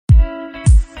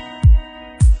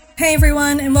Hey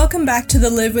everyone, and welcome back to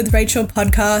the Live with Rachel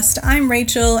podcast. I'm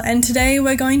Rachel, and today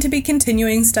we're going to be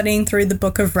continuing studying through the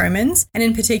book of Romans, and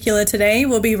in particular today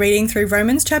we'll be reading through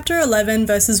Romans chapter 11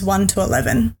 verses 1 to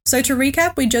 11. So to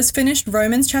recap, we just finished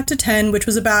Romans chapter 10, which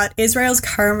was about Israel's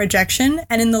current rejection,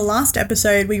 and in the last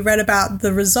episode we read about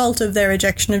the result of their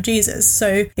rejection of Jesus.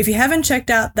 So if you haven't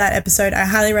checked out that episode, I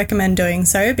highly recommend doing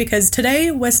so, because today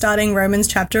we're starting Romans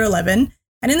chapter 11.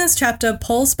 And in this chapter,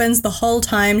 Paul spends the whole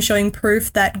time showing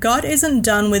proof that God isn't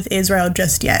done with Israel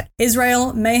just yet.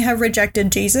 Israel may have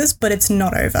rejected Jesus, but it's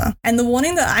not over. And the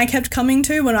warning that I kept coming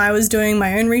to when I was doing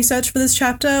my own research for this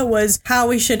chapter was how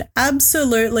we should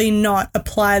absolutely not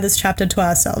apply this chapter to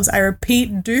ourselves. I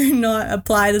repeat, do not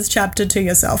apply this chapter to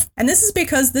yourself. And this is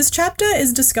because this chapter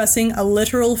is discussing a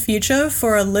literal future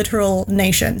for a literal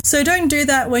nation. So don't do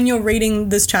that when you're reading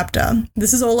this chapter.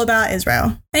 This is all about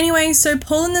Israel. Anyway, so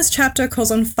Paul in this chapter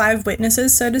calls on 5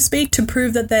 witnesses, so to speak, to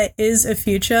prove that there is a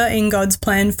future in God's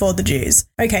plan for the Jews.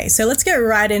 Okay, so let's get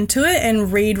right into it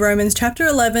and read Romans chapter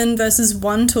 11 verses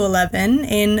 1 to 11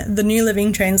 in the New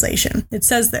Living Translation. It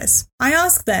says this: I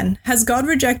ask then, has God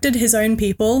rejected his own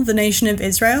people, the nation of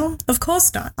Israel? Of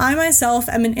course not. I myself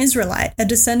am an Israelite, a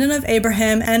descendant of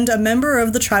Abraham and a member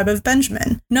of the tribe of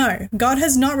Benjamin. No, God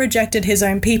has not rejected his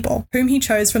own people, whom he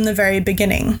chose from the very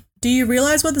beginning. Do you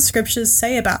realize what the scriptures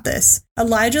say about this?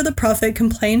 Elijah the prophet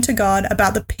complained to God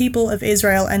about the people of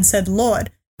Israel and said, Lord,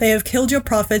 they have killed your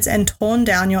prophets and torn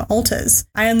down your altars.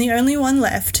 I am the only one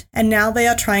left, and now they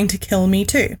are trying to kill me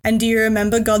too. And do you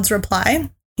remember God's reply?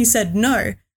 He said,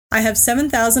 No, I have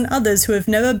 7,000 others who have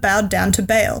never bowed down to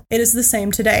Baal. It is the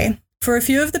same today. For a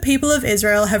few of the people of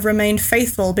Israel have remained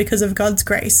faithful because of God's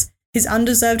grace, his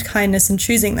undeserved kindness in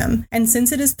choosing them. And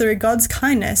since it is through God's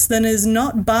kindness, then it is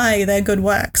not by their good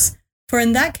works. For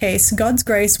in that case, God's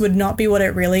grace would not be what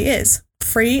it really is,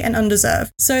 free and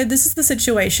undeserved. So this is the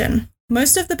situation.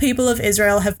 Most of the people of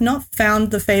Israel have not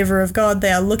found the favor of God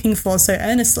they are looking for so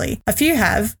earnestly. A few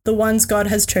have, the ones God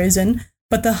has chosen,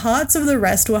 but the hearts of the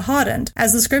rest were hardened.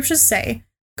 As the scriptures say,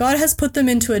 God has put them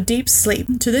into a deep sleep.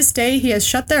 To this day he has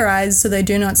shut their eyes so they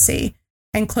do not see,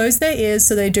 and closed their ears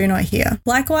so they do not hear.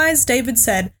 Likewise, David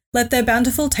said, Let their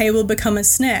bountiful table become a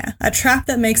snare, a trap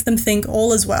that makes them think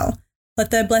all is well. Let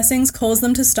their blessings cause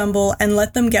them to stumble, and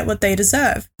let them get what they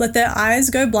deserve. Let their eyes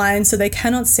go blind so they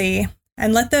cannot see,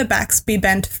 and let their backs be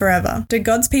bent forever. Did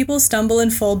God's people stumble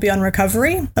and fall beyond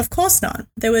recovery? Of course not.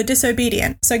 They were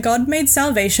disobedient. So God made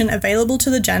salvation available to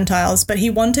the Gentiles, but he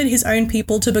wanted his own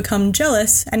people to become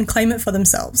jealous and claim it for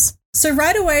themselves. So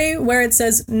right away, where it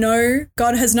says, no,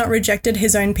 God has not rejected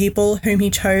his own people whom he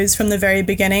chose from the very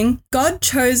beginning, God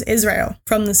chose Israel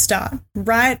from the start,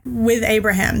 right with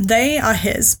Abraham. They are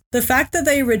his. The fact that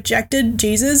they rejected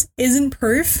Jesus isn't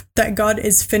proof that God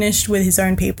is finished with his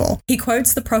own people. He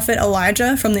quotes the prophet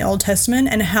Elijah from the Old Testament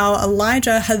and how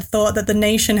Elijah had thought that the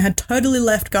nation had totally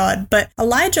left God, but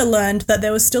Elijah learned that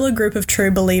there was still a group of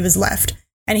true believers left,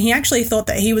 and he actually thought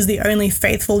that he was the only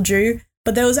faithful Jew.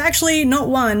 But there was actually not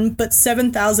one, but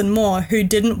 7,000 more who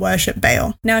didn't worship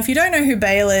Baal. Now, if you don't know who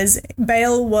Baal is,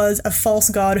 Baal was a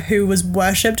false god who was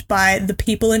worshipped by the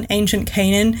people in ancient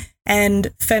Canaan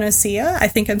and Phoenicia. I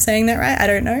think I'm saying that right. I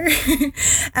don't know.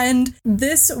 And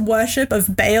this worship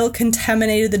of Baal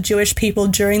contaminated the Jewish people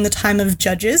during the time of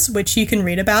Judges, which you can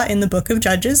read about in the book of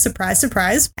Judges. Surprise,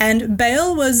 surprise. And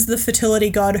Baal was the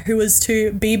fertility god who was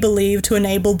to be believed to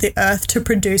enable the earth to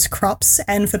produce crops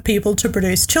and for people to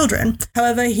produce children.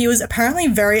 However, he was apparently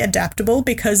very adaptable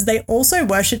because they also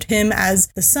worshipped him as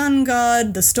the sun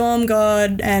god, the storm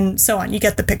god, and so on. You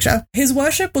get the picture. His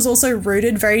worship was also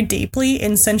rooted very deeply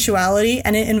in sensuality,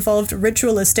 and it involved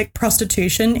ritualistic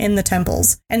prostitution in the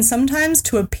temples. And sometimes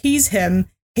to appease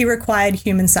him, he required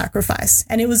human sacrifice,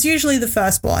 and it was usually the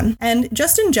firstborn. And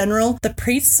just in general, the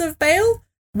priests of Baal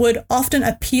would often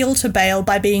appeal to Baal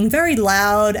by being very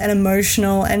loud and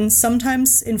emotional and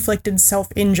sometimes inflicted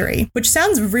self-injury, which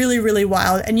sounds really, really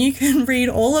wild. And you can read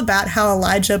all about how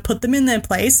Elijah put them in their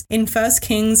place in 1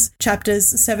 Kings chapters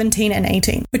 17 and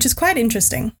 18, which is quite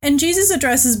interesting. And Jesus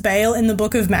addresses Baal in the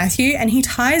book of Matthew, and he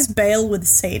ties Baal with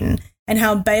Satan and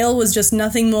how Baal was just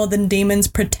nothing more than demons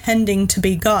pretending to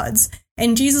be gods.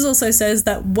 And Jesus also says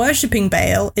that worshipping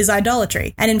Baal is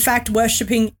idolatry. And in fact,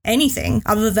 worshipping anything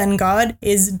other than God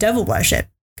is devil worship,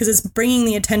 because it's bringing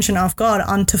the attention of God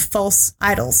onto false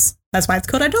idols. That's why it's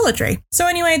called idolatry. So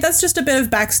anyway, that's just a bit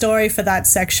of backstory for that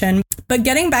section. But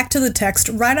getting back to the text,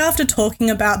 right after talking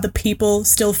about the people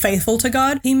still faithful to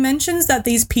God, he mentions that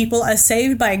these people are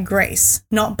saved by grace,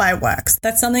 not by works.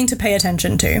 That's something to pay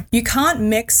attention to. You can't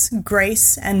mix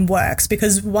grace and works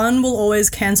because one will always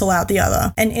cancel out the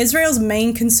other. And Israel's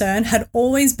main concern had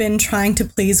always been trying to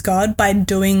please God by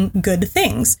doing good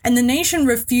things. And the nation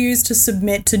refused to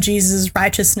submit to Jesus'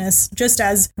 righteousness, just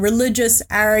as religious,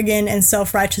 arrogant, and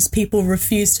self-righteous people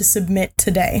refuse to submit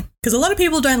today. Because a lot of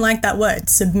people don't like that word,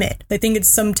 submit. They think it's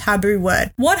some taboo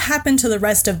word. What happened to the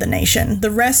rest of the nation?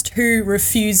 The rest who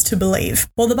refused to believe?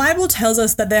 Well, the Bible tells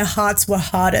us that their hearts were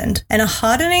hardened. And a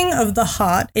hardening of the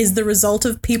heart is the result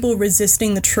of people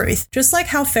resisting the truth. Just like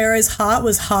how Pharaoh's heart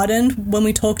was hardened when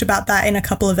we talked about that in a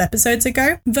couple of episodes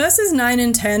ago. Verses 9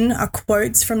 and 10 are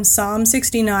quotes from Psalm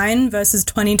 69, verses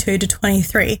 22 to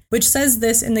 23, which says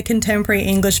this in the Contemporary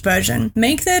English Version.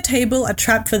 Make their table a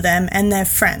trap for them and their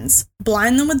friends.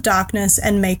 Blind them with darkness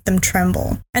and make them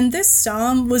tremble. And this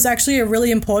psalm was actually a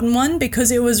really important one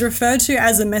because it was referred to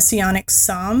as a messianic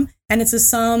psalm, and it's a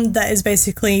psalm that is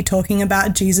basically talking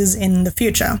about Jesus in the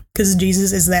future because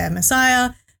Jesus is their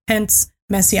Messiah, hence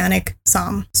messianic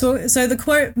psalm. So the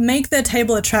quote, make their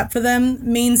table a trap for them,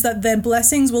 means that their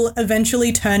blessings will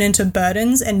eventually turn into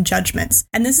burdens and judgments.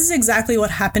 And this is exactly what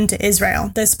happened to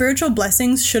Israel. Their spiritual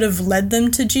blessings should have led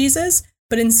them to Jesus,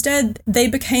 but instead they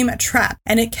became a trap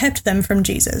and it kept them from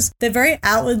Jesus. Their very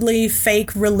outwardly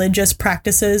fake religious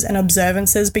practices and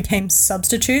observances became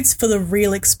substitutes for the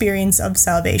real experience of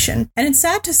salvation. And it's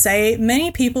sad to say,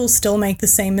 many people still make the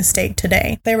same mistake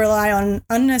today. They rely on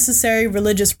unnecessary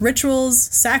religious rituals,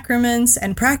 sacraments,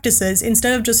 and practices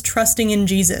instead of just trusting in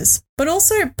Jesus. But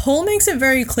also, Paul makes it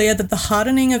very clear that the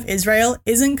hardening of Israel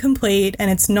isn't complete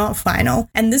and it's not final.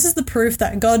 And this is the proof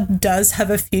that God does have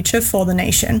a future for the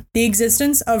nation. The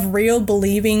existence of real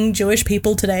believing Jewish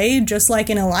people today, just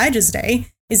like in Elijah's day,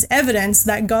 is evidence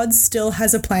that God still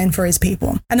has a plan for his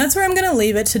people. And that's where I'm going to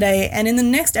leave it today. And in the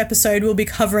next episode, we'll be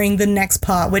covering the next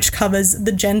part, which covers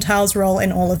the Gentiles' role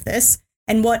in all of this.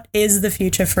 And what is the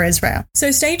future for Israel.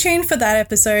 So stay tuned for that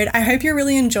episode. I hope you're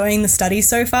really enjoying the study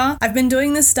so far. I've been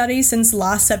doing this study since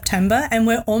last September and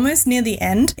we're almost near the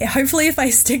end. Hopefully if I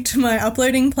stick to my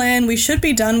uploading plan, we should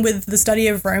be done with the study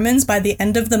of Romans by the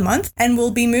end of the month and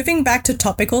we'll be moving back to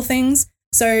topical things.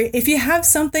 So if you have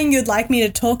something you'd like me to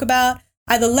talk about,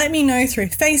 either let me know through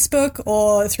Facebook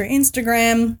or through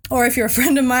Instagram, or if you're a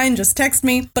friend of mine, just text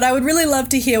me. But I would really love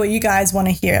to hear what you guys want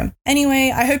to hear.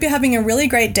 Anyway, I hope you're having a really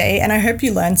great day and I hope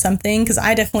you learned something because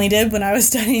I definitely did when I was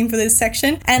studying for this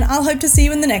section. And I'll hope to see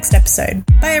you in the next episode.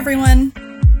 Bye everyone.